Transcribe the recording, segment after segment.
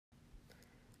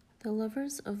The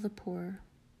Lovers of the Poor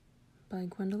by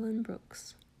Gwendolyn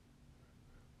Brooks.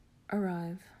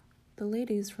 Arrive. The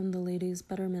ladies from the Ladies'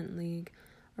 Betterment League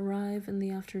arrive in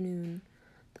the afternoon,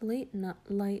 the late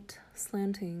light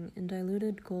slanting in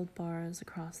diluted gold bars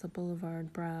across the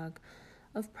boulevard brag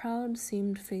of proud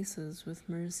seamed faces with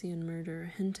mercy and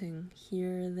murder hinting,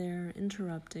 here, there,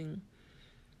 interrupting,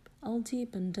 all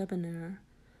deep and debonair.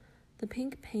 The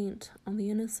pink paint on the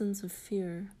innocence of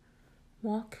fear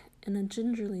walk in a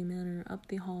gingerly manner up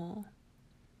the hall,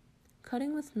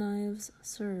 cutting with knives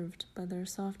served by their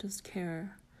softest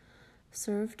care,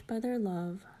 served by their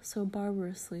love so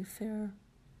barbarously fair,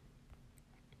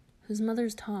 whose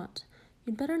mothers taught,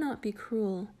 you'd better not be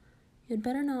cruel, you'd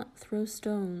better not throw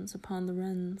stones upon the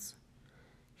wrens.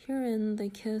 Herein they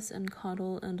kiss and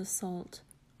coddle and assault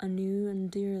anew and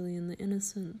dearly in the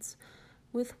innocence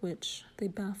with which they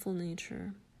baffle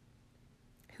nature,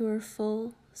 who are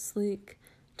full, sleek,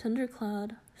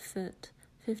 tender-clad, fit,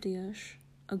 50-ish,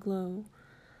 aglow,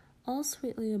 all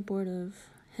sweetly abortive,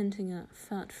 hinting at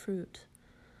fat fruit.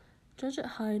 Judge it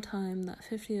high time that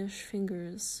 50-ish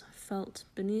fingers felt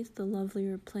beneath the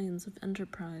lovelier plains of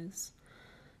enterprise,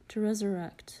 to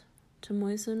resurrect, to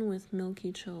moisten with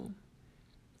milky chill,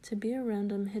 to be a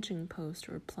random hitching post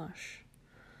or plush,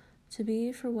 to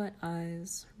be for wet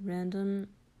eyes, random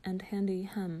and handy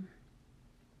hem.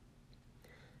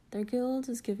 Their guild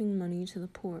is giving money to the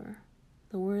poor,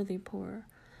 the worthy poor,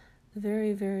 the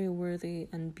very, very worthy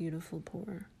and beautiful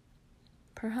poor.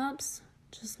 Perhaps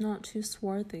just not too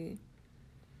swarthy.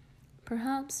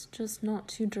 Perhaps just not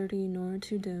too dirty nor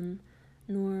too dim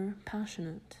nor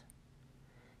passionate.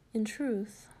 In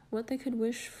truth, what they could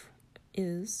wish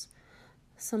is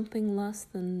something less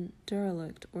than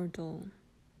derelict or dull.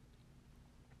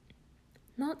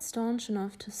 Not staunch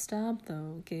enough to stab,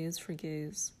 though, gaze for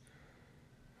gaze.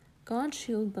 God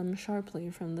shield them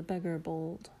sharply from the beggar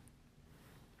bold.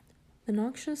 The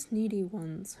noxious needy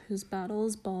ones, whose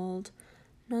battles bald,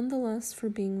 none the less for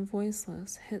being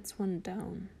voiceless, hits one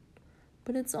down.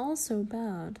 But it's all so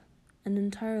bad, and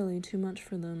entirely too much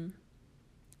for them.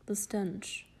 The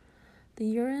stench, the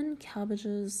urine,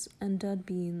 cabbages, and dead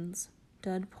beans,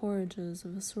 dead porridges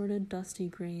of assorted dusty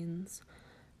grains,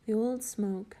 the old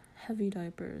smoke, heavy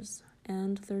diapers,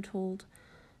 and, they're told,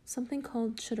 something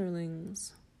called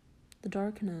chitterlings, the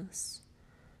darkness,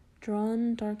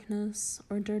 drawn darkness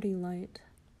or dirty light,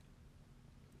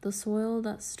 the soil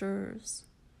that stirs,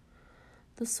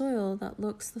 the soil that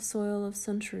looks the soil of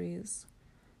centuries,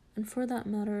 and for that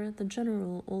matter the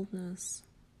general oldness,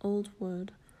 old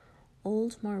wood,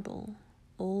 old marble,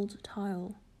 old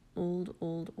tile,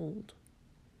 old.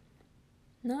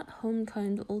 Not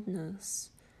home-kind oldness,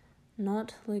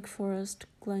 not Lake Forest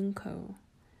Glencoe.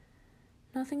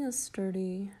 Nothing is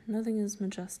sturdy, nothing is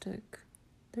majestic.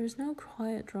 There's no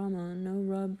quiet drama, no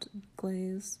rubbed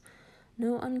glaze,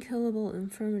 no unkillable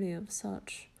infirmity of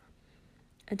such.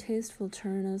 A tasteful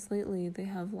turn as lately they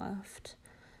have left.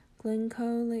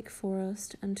 Glencoe, Lake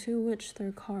Forest, and to which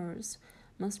their cars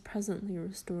must presently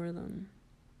restore them.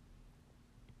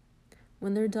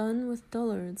 When they're done with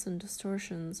dullards and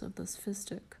distortions of the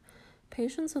sophistic,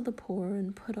 patience of the poor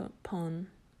and put upon,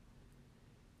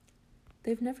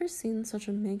 they've never seen such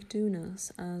a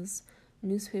make-do-ness as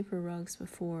newspaper rugs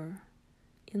before.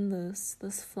 In this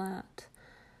flat,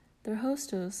 their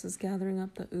hostess is gathering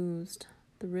up the oozed,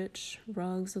 the rich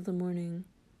rugs of the morning,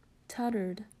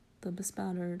 tattered, the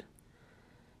bespattered,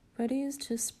 ready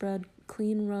to spread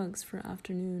clean rugs for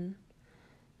afternoon.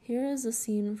 Here is a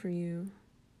scene for you.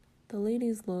 The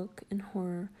ladies look, in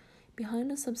horror,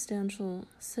 behind a substantial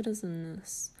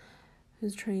citizenness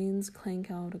whose trains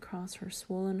clank out across her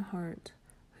swollen heart,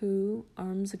 who,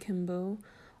 arms akimbo,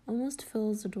 almost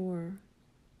fills a door.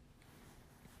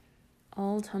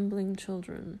 All tumbling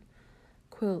children,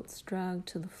 quilts dragged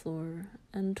to the floor,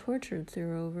 and tortured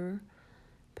thereover,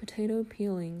 potato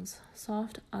peelings,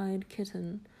 soft-eyed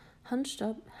kitten, hunched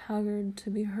up, haggard to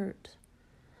be hurt.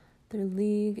 Their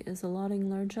league is allotting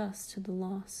largesse to the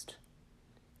lost.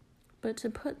 But to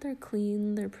put their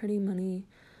clean, their pretty money,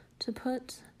 to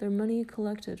put their money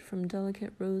collected from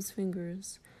delicate rose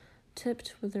fingers,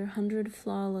 tipped with their 100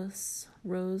 flawless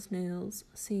rose nails,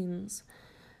 seams,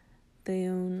 they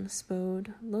own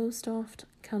spode, low-stuffed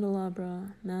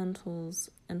candelabra,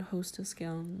 mantles, and hostess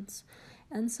gowns,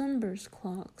 and sunburst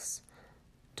clocks,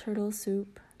 turtle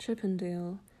soup,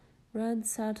 Chippendale, red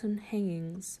satin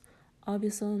hangings,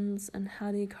 Aubusons, and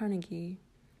Hattie Carnegie.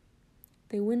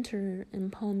 They winter in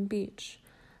Palm Beach,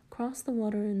 cross the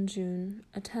water in June,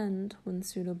 attend, when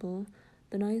suitable,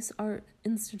 the nice art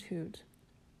institute.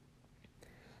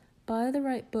 Buy the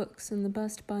right books in the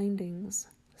best bindings,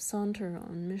 saunter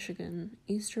on Michigan,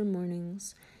 Easter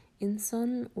mornings, in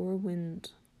sun or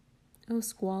wind. O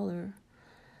squalor,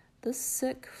 this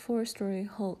sick 4-story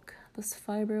hulk, this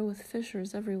fibre with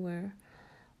fissures everywhere,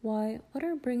 why, what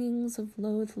are bringings of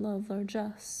loathed love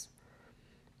largesse?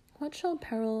 What shall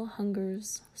peril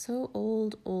hungers, so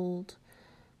old,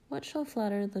 what shall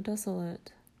flatter the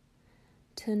desolate?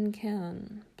 Tin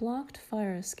can, blocked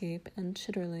fire escape, and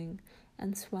chitterling,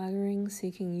 and swaggering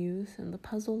seeking youth in the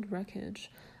puzzled wreckage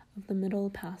of the middle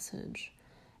passage,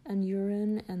 and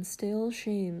urine and stale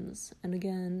shames, and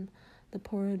again the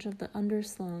porridge of the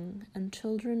underslung, and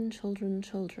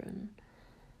children.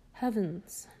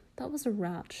 Heavens, that was a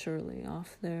rat surely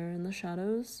off there in the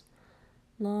shadows,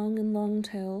 long and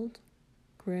long-tailed,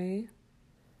 gray.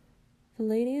 The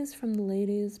ladies from the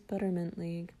Ladies' Betterment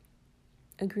League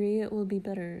agree it will be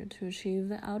better to achieve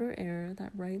the outer air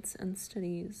that writes and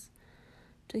studies,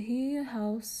 to he a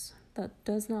house that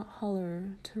does not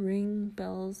holler to ring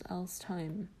bells else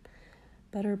time,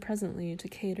 better presently to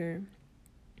cater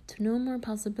to no more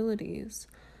possibilities,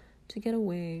 to get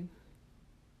away.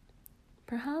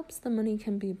 Perhaps the money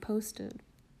can be posted.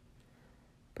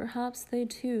 Perhaps they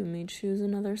too may choose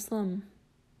another slum,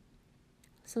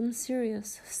 some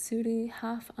serious, sooty,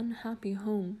 half-unhappy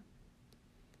home,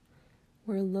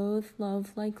 where loathed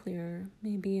love likelier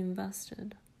may be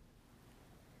invested.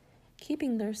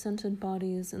 Keeping their scented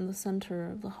bodies in the center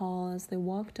of the hall as they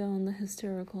walk down the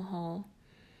hysterical hall,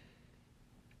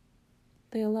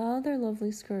 they allow their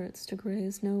lovely skirts to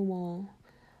graze no wall,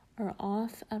 are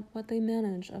off at what they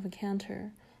manage of a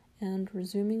canter, and,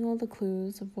 resuming all the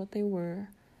clues of what they were,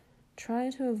 try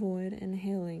to avoid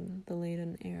inhaling the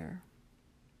laden air.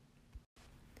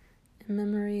 In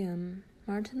Memoriam,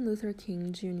 Martin Luther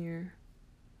King, Jr.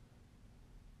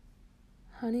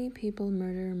 Honey people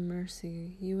murder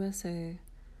mercy, USA.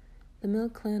 The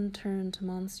milk clan turn to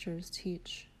monsters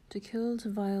teach, to kill, to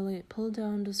violate, pull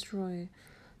down, destroy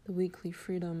the weekly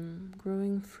freedom,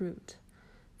 growing fruit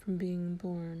from being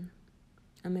born.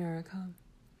 America.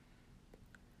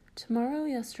 Tomorrow,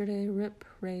 yesterday, rip,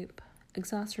 rape,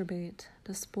 exacerbate,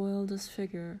 despoil,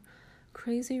 disfigure,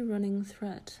 crazy running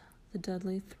threat, the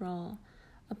deadly thrall,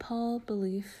 appall,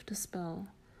 belief, dispel.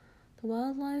 The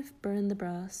wildlife burn the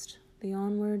breast, the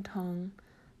onward tongue,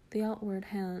 the outward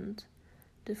hand,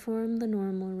 deform the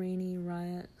normal rainy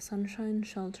riot, sunshine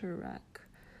shelter wreck,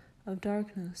 of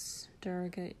darkness,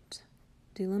 derogate,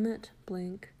 delimit,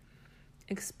 blink,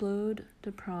 explode,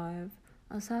 deprive,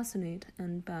 assassinate,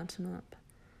 and batten up.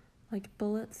 Like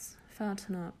bullets,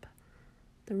 fatten up.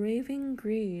 The raving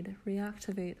greed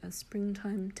reactivate as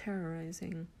springtime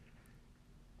terrorizing.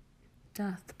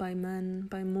 Death by men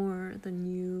by more than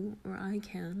you or I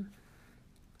can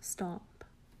stop.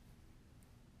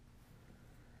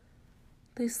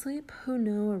 They sleep who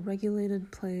know a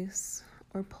regulated place,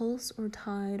 or pulse or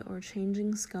tide or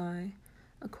changing sky,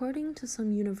 according to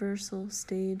some universal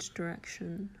stage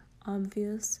direction,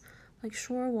 obvious like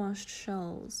shore-washed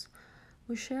shells.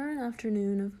 We share an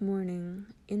afternoon of morning,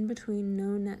 in between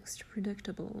no next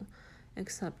predictable,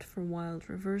 except for wild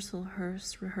reversal,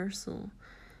 hearse, rehearsal,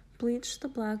 bleach the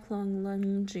black long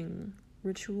lunging,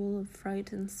 ritual of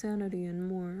fright, insanity, and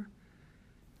more.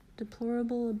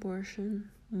 Deplorable abortion,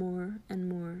 more and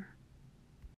more.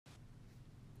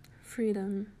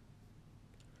 Freedom.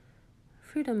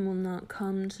 Freedom will not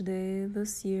come today,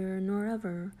 this year, nor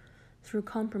ever, through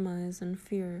compromise and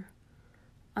fear.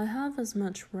 I have as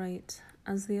much right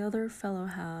as the other fellow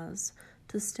has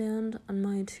to stand on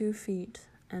my 2 feet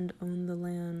and own the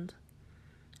land.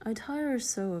 I tire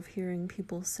so of hearing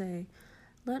people say,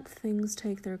 let things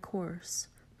take their course,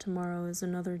 tomorrow is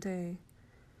another day.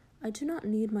 I do not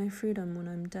need my freedom when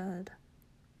I'm dead.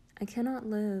 I cannot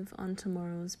live on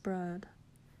tomorrow's bread.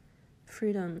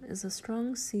 Freedom is a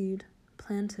strong seed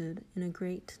planted in a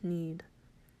great need.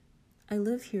 I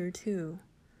live here too.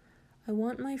 I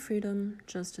want my freedom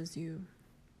just as you.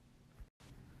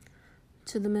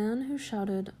 To the man who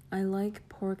shouted, I like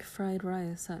pork fried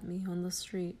rice at me on the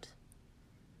street.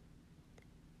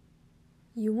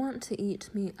 You want to eat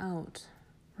me out,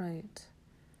 right?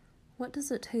 What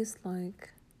does it taste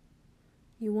like?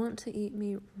 You want to eat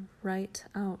me right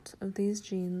out of these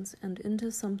jeans and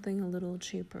into something a little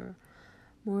cheaper,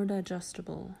 more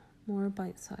digestible, more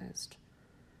bite-sized.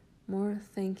 More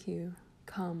thank you,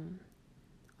 come.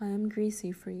 I am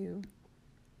greasy for you.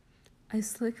 I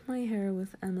slick my hair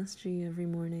with MSG every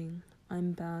morning.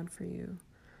 I'm bad for you.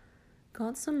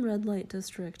 Got some red light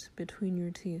district between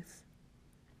your teeth.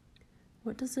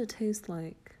 What does it taste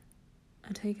like?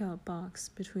 A takeout box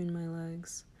between my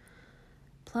legs.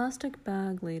 Plastic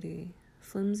bag lady,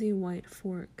 flimsy white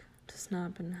fork to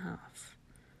snap in half.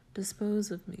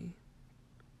 Dispose of me.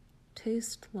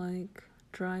 Taste like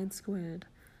dried squid,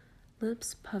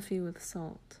 lips puffy with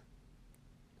salt,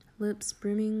 lips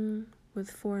brimming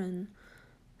with foreign,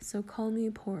 so call me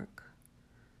pork.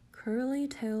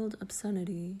 Curly-tailed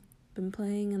obscenity, been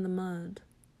playing in the mud,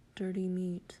 dirty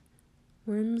meat,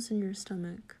 worms in your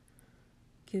stomach,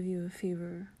 give you a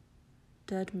fever,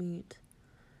 dead meat,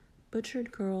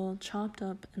 butchered girl chopped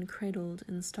up and cradled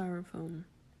in styrofoam,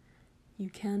 you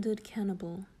candid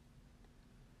cannibal.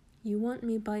 You want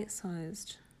me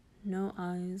bite-sized, no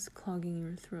eyes clogging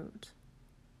your throat.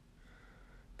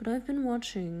 But I've been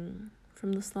watching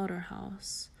from the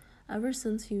slaughterhouse ever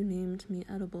since you named me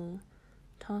edible,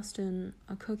 tossed in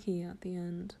a cookie at the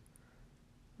end.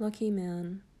 Lucky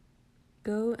man,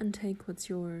 go and take what's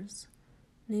yours.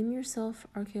 Name yourself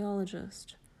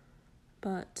archaeologist,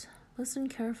 but listen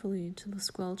carefully to the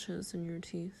squelches in your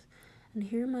teeth and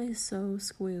hear my soul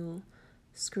squeal,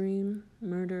 scream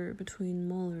murder between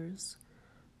molars.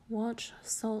 Watch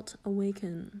salt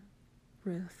awaken,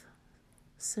 writh,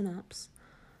 synapse.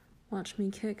 Watch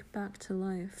me kick back to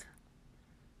life.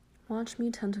 Watch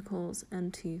me tentacles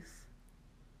and teeth.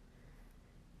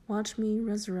 Watch me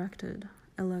resurrected,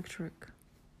 electric.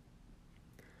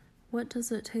 What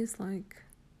does it taste like?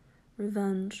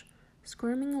 Revenge,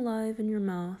 squirming alive in your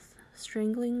mouth,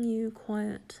 strangling you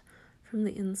quiet from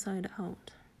the inside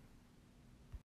out.